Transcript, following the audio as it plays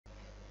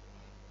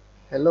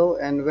Hello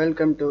and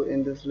welcome to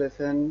in this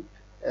lesson,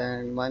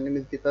 and my name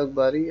is Deepak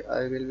Bari.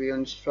 I will be your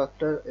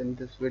instructor in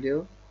this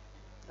video,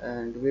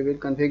 and we will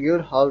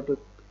configure how to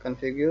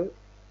configure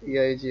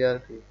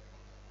EIGRP.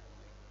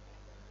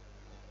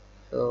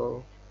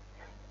 So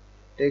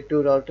take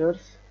two routers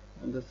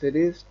in the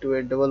series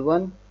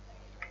 2811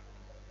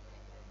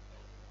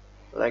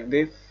 like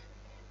this,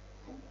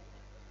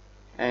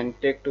 and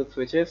take two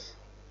switches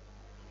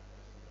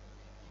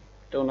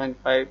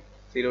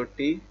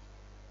 2950T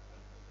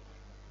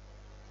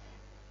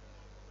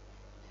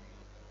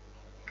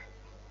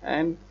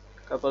and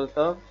couples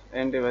of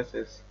end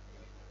devices.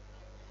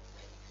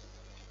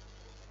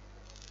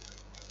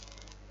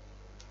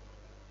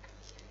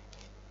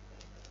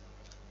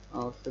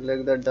 Now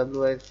select the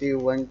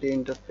WIC1T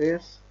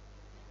interface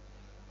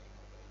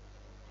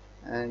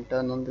and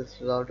turn on this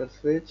router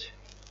switch.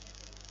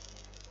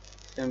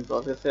 Same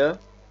process here.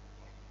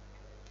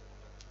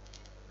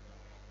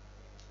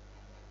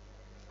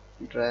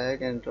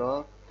 Drag and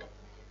drop,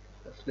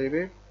 just leave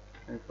it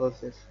and close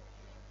this.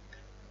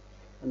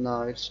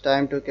 Now it's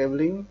time to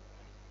cabling.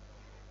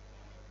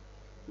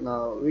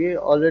 Now we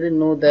already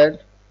know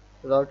that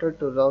router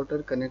to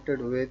router connected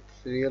with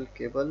serial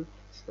cable,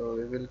 so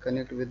we will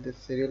connect with this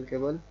serial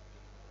cable.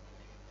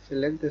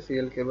 Select the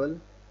serial cable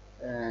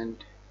and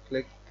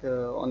click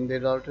on the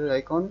router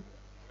icon,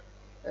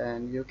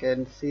 and you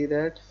can see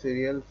that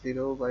serial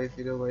 0 by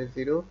 0 by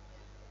 0,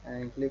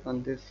 and click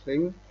on this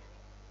ring,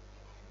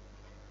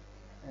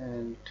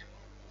 and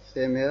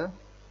same here.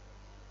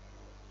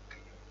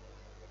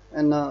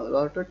 And now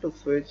router to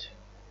switch,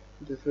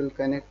 this will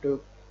connect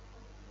to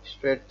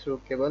straight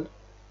through cable.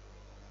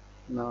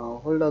 Now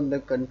hold on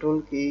the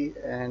control key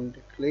and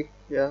click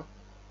here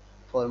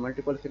for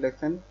multiple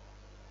selection.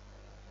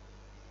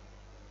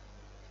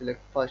 Select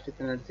first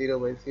Ethernet 0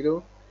 by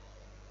 0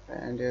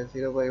 and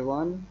 0 by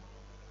 1.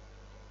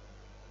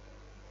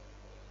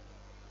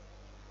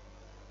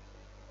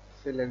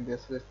 Select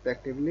this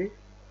respectively,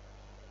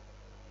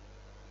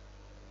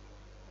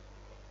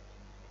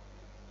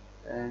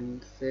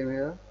 and same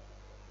here.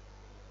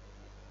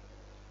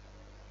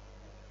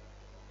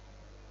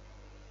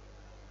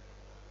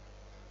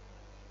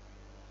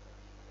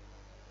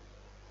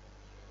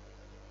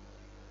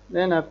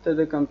 Then after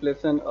the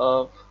completion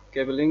of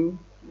cabling,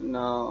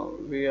 now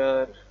we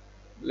are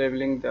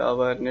labeling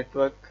our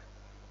network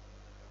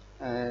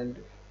and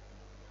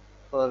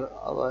for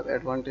our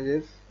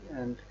advantages,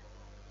 and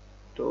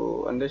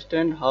to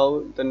understand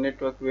how the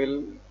network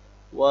will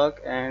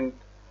work and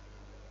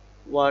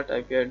what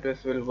IP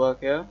address will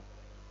work here.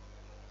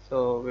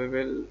 So we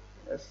will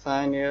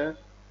assign here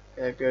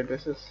IP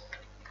addresses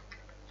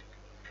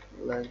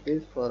like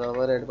this for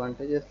our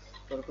advantages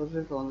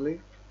purposes only.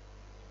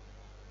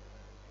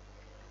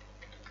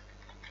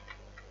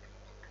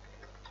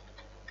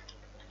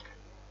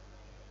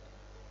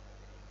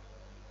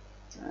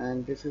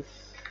 And this is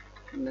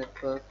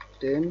network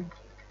 10,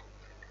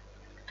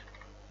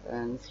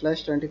 and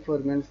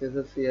 /24 means is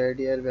a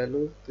CIDR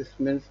value. This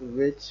means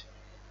which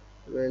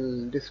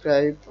will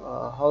describe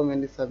how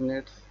many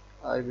subnets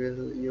I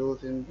will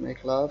use in my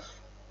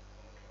class.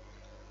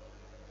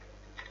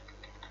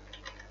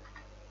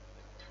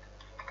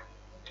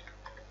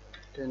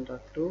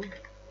 .10.2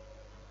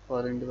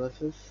 foreign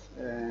devices,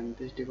 and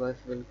this device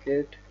will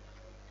get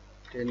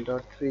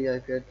 10.3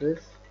 IP address,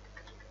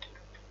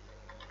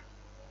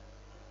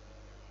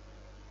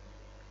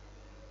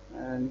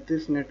 and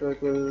this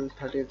network will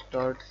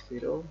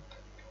 30.0.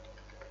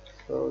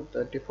 So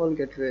the default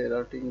gateway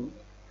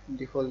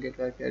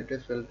IP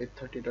address will be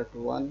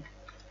 30.1,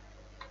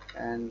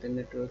 and the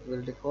network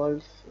will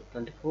default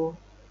 24,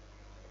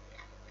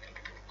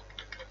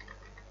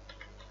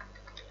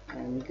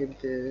 and give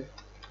the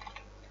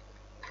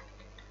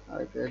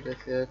IP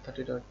address here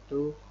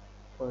 30.2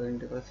 foreign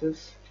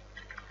devices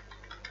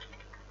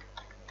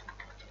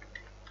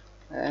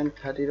and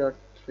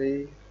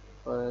 30.3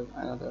 for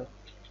another.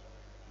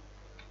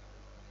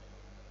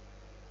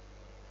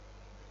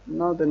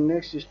 Now the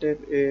next step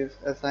is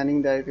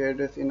assigning the IP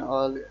address in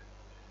all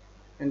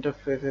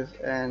interfaces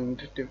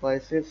and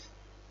devices.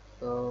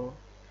 So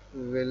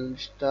we will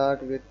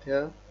start with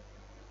here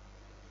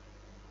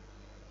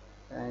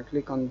and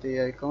click on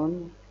the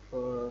icon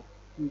for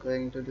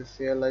going to the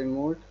CLI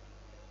mode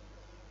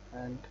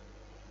and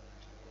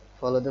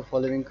follow the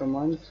following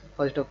commands.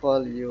 First of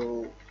all,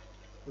 you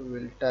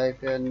will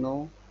type here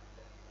no.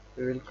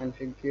 We will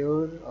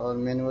configure or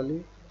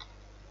manually.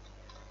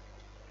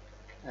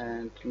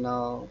 And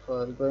now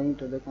for going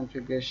to the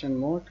configuration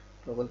mode,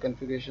 global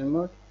configuration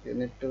mode, you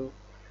need to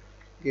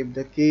give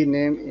the key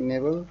name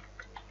enable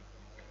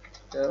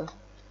here.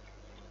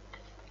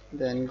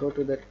 Then go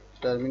to the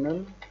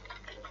terminal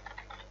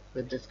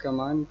with this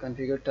command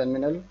configure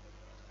terminal,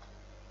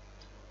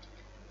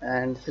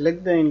 and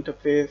select the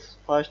interface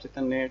fast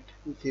Ethernet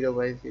 0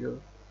 by 0.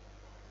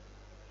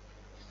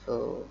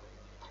 So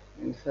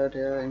insert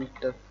here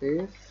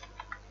interface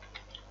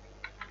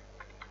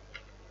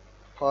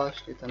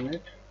fast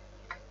Ethernet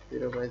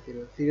 0 by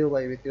 0. 0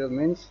 by 0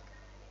 means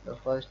the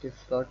first is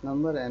slot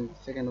number and the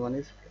second one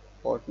is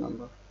port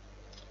number.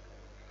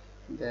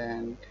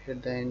 then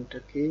hit the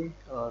enter key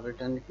or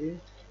return key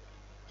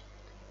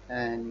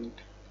and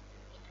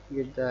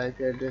give the IP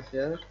address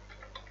here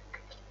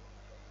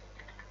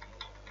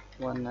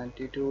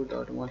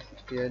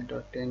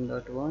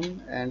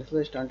 192.168.10.1 and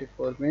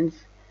 /24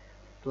 means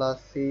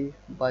class C.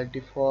 By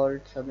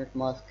default subnet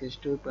mask is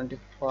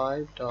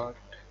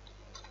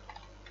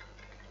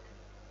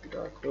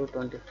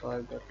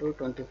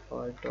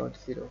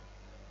 225.225.225.0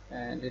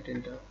 and hit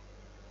enter.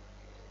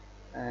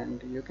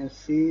 And you can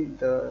see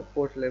the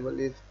port label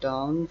is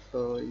down,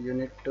 so you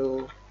need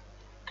to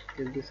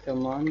give this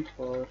command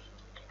for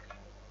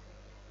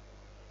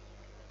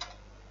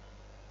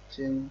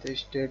change the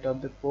state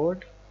of the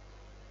port.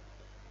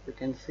 You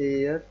can see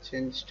here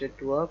change state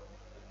to up.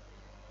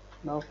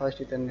 Now fast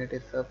Ethernet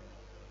is up,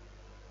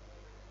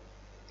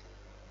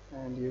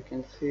 and you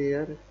can see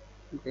here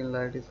green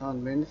light is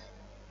on, means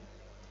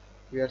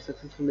we have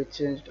successfully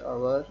changed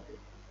our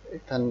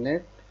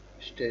Ethernet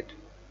state.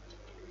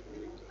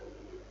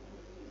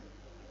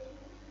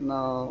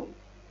 Now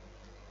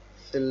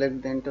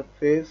select the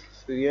interface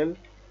serial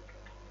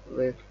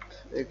with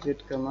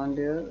exit command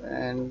here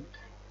and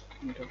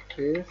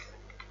interface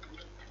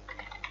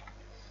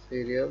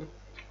serial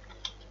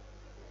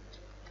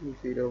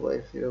 0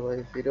 by 0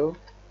 by 0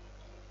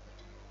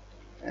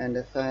 and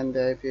assign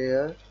the IP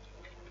here,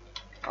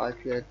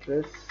 IP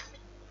address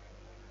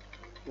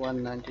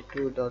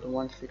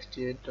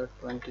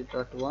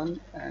 192.168.20.1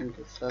 and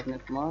the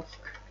subnet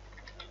mask.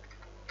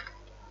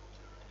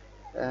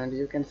 And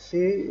you can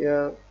see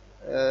a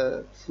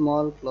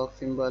small clock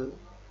symbol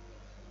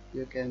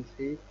you can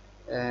see,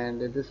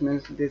 and this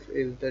means this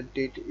is the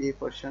DTE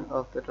portion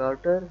of the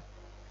router,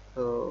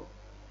 so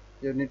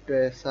you need to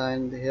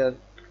assign here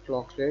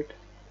clock rate.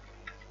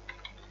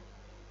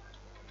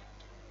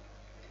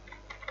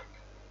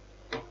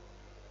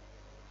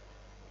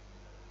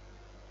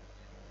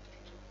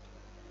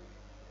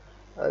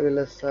 I will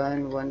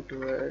assign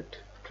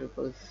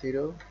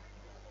 128.0.0.0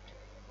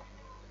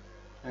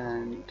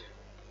 and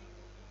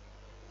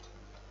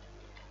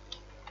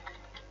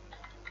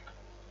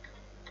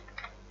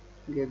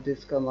give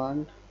this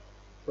command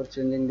for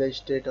changing the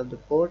state of the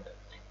port.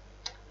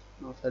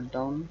 Now shut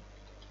down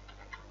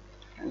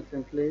and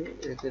simply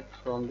exit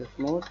from this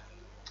mode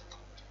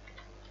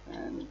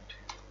and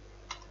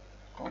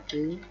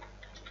copy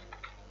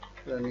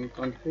running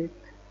config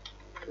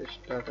to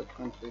startup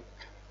config.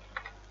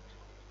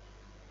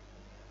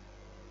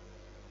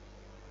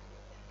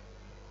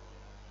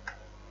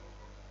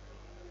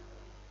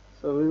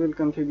 So we will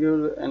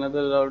configure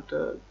another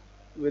router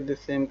with the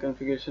same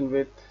configuration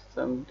with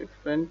some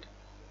different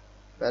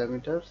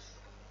parameters.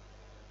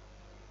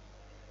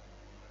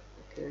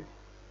 Okay.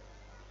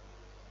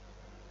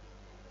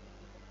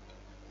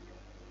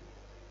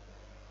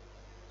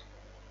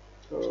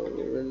 So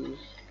we will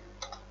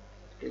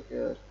take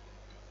here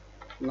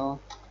now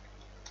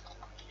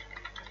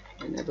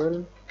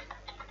enable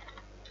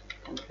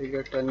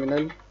configure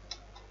terminal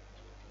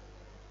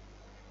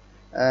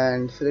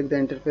and select the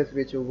interface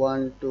which you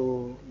want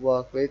to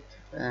work with,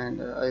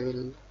 and I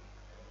will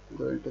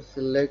going to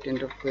select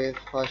interface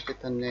fast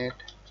Ethernet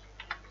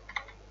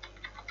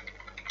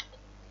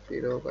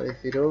 0 by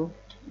 0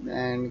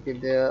 and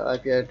give the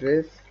IP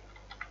address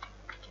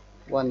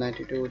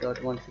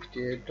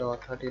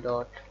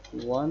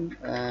 192.168.30.1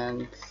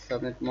 and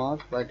subnet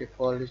mask by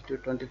default is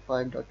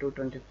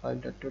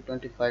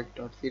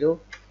 225.225.225.0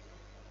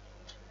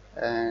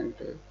 and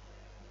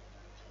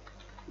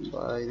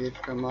by this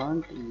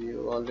command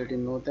you already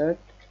know that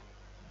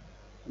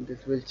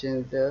this will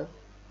change the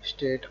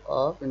state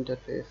of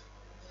interface,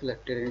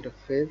 selected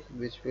interface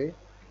which will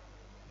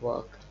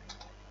work.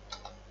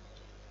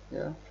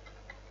 Yeah,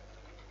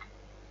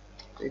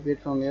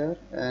 exit from here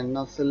and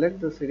now select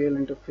the serial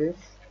interface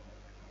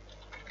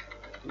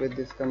with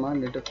this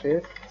command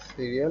interface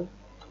serial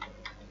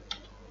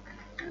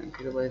and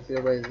 0 by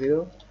 0 by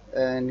 0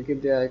 and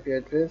give the IP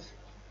address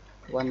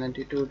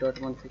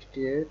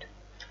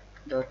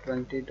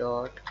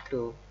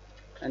 192.168.20.2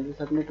 and the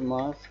subnet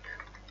mask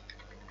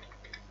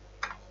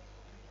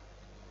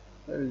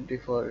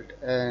default,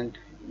 and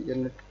you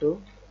need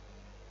to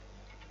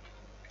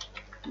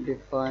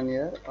define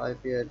your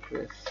IP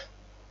address.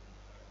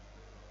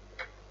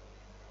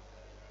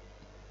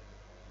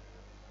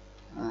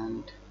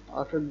 And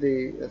after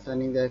the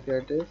assigning the IP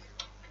address,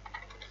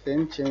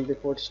 same change the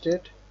port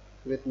state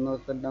with no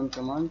shutdown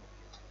command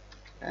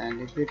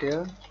and exit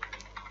here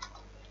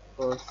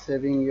for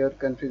saving your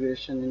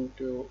configuration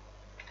into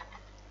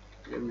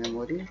your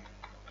memory.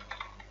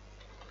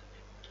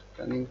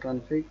 Running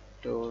config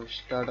to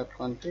startup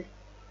config.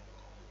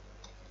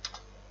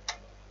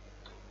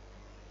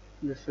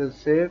 This will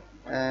save,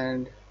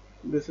 and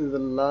this is the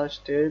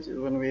last stage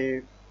when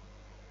we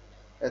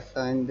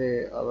assign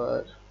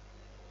our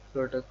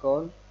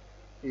protocol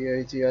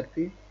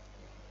EIGRP.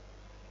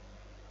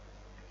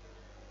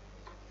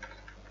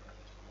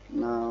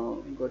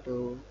 Now go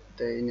to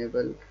the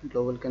enable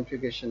global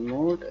configuration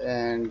mode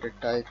and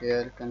type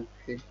here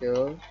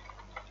configure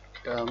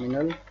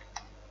terminal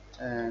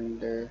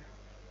and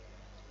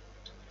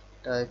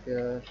Type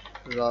here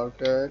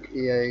router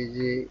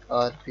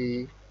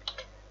EIGRP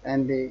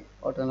and the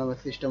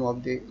autonomous system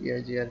of the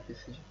EIGRP.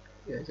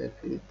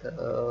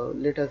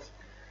 Let us,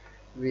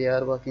 we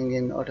are working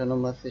in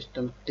autonomous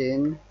system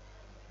 10,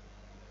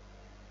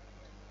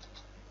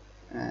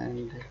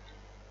 and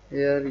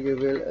here you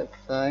will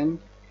assign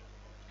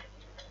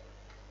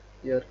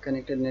your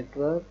connected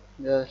network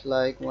just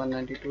like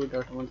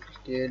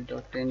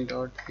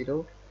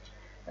 192.168.10.0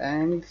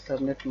 and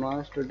subnet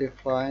mask to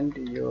define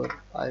your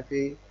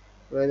IP,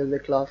 whether the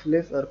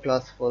classless or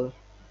classful.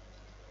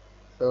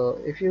 So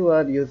if you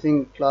are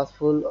using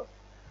classful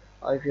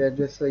IP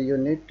address, so you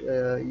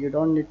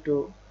don't need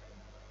to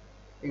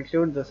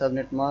include the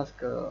subnet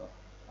mask, or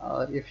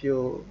if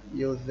you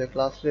use the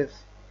classless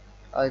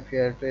IP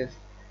address,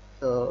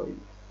 so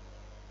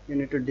you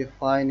need to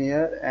define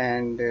here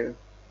and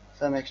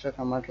some extra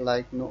command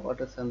like no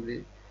auto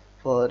summary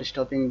for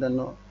stopping the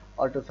no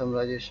auto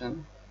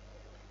summarization.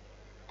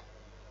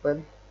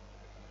 Well,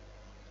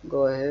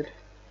 go ahead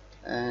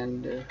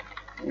and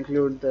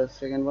include the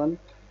second one,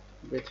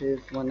 which is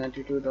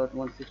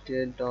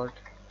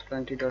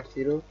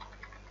 192.168.20.0,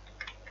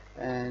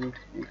 and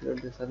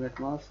include the subnet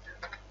mask.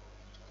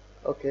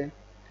 Okay,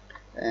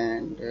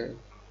 and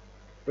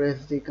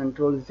press the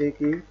Control Z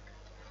key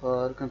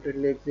for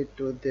completely exit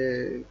to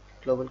the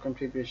global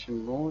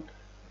configuration mode,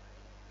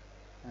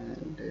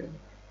 and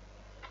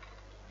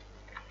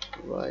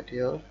right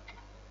here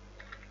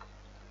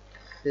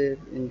save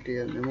into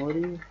your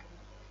memory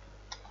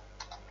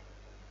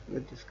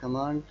with this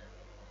command,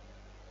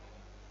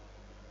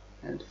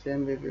 and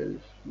same we will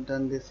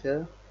done this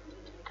here.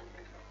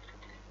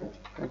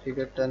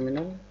 Configure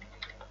terminal.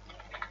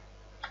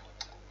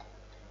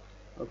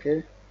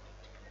 Okay,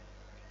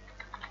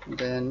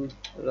 then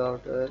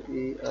router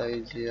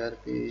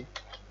EIGRP,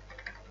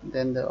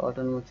 then the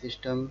autonomous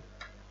system,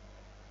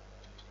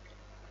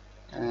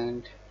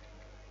 and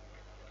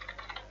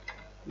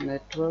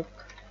network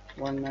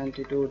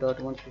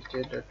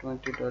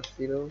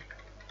 192.168.20.0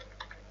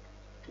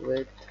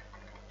 with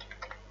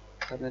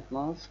subnet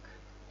mask.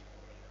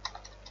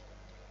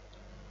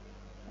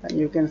 And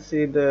you can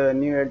see the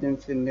new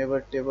agency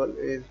neighbor table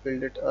is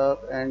built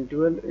up and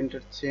dual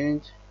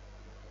interchange,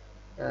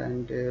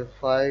 and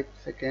 5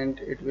 seconds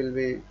it will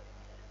be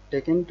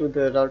taken to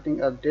the routing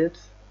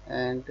updates,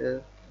 and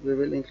we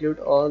will include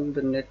all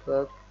the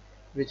network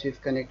which is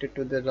connected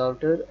to the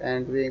router,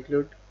 and we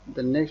include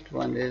the next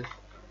one is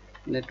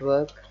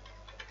network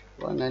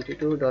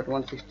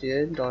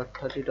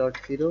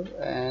 192.168.30.0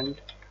 and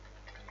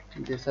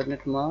the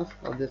subnet mask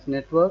of this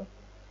network.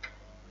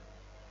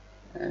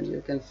 And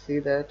you can see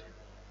that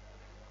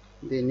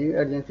the new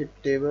adjacency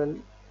table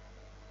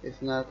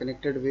is now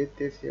connected with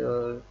this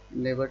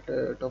neighbor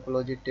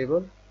topology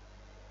table,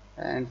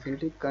 and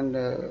simply press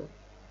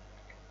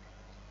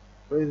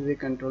the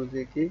Control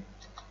Z key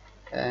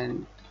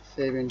and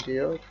save into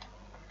your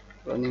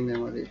running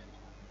memory.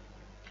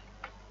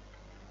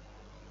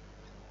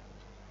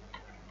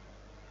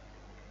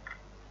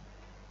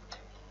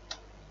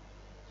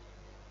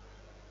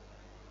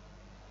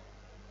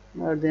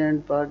 At the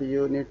end part,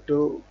 you need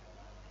to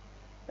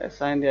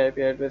assign the IP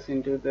address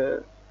into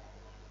the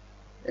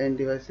end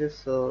devices,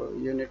 so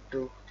you need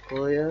to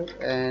go here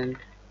and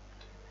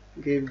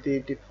give the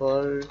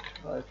default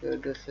IP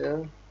address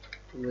here,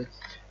 which,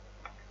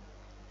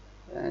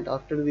 and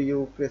after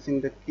you pressing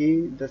the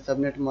key, the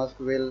subnet mask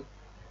will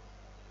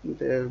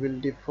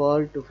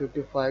default to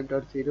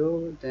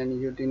 55.0. then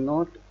you do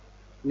not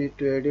need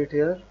to edit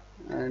here,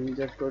 and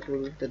just go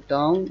to the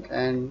down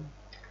and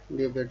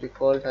leave the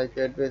default IP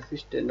address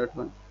is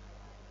 10.1,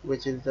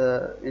 which is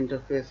the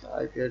interface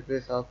IP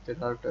address of the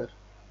router,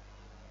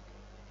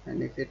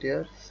 and exit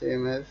here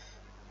same as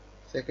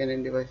second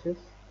in devices,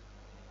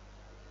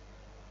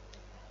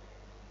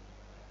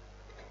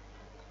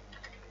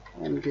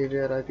 and give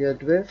your IP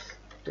address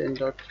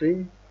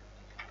 10.3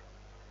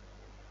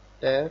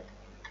 tab,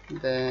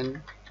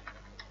 then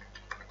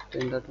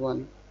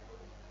 10.1,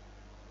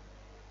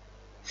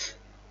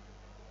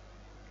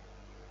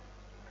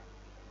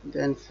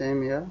 then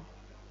same here.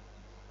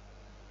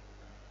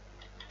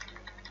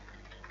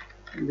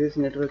 This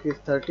network is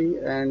 30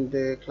 and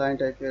the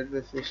client IP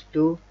address is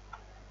 2,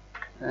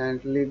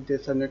 and leave the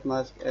subnet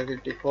mask as a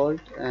default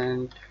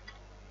and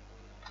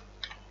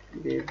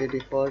give the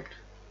default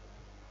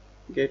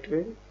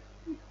gateway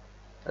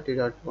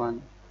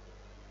 30.1,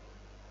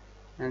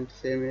 and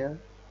same here,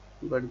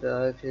 but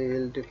the IP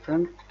will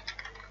different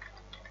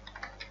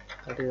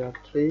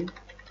 30.3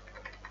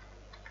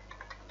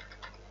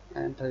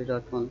 and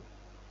 30.1.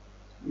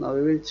 Now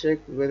we will check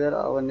whether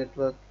our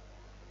network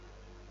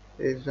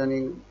is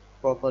running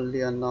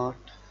properly or not.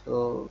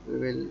 So we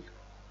will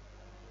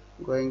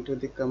going to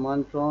the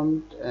command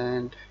prompt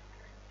and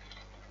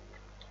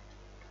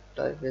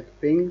type with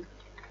ping,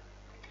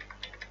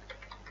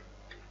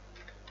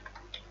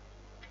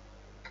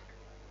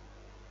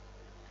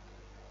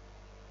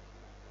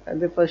 at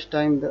the first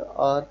time the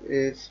ARP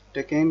is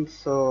taken,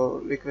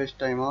 so request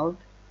timeout,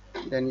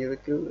 then you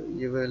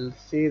will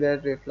see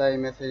that reply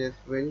messages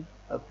will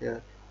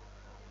appear.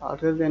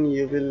 After then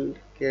you will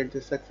get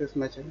the success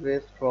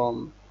messages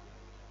from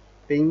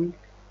ping,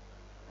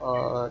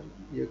 or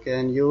you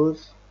can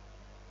use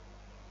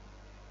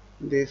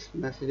these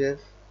messages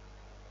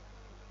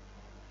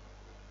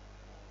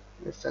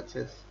as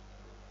success.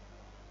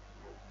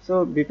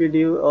 So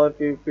BPDU or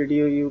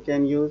PPDU you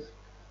can use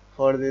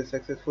for the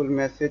successful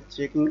message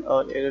checking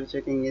or error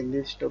checking in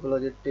this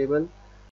topology table.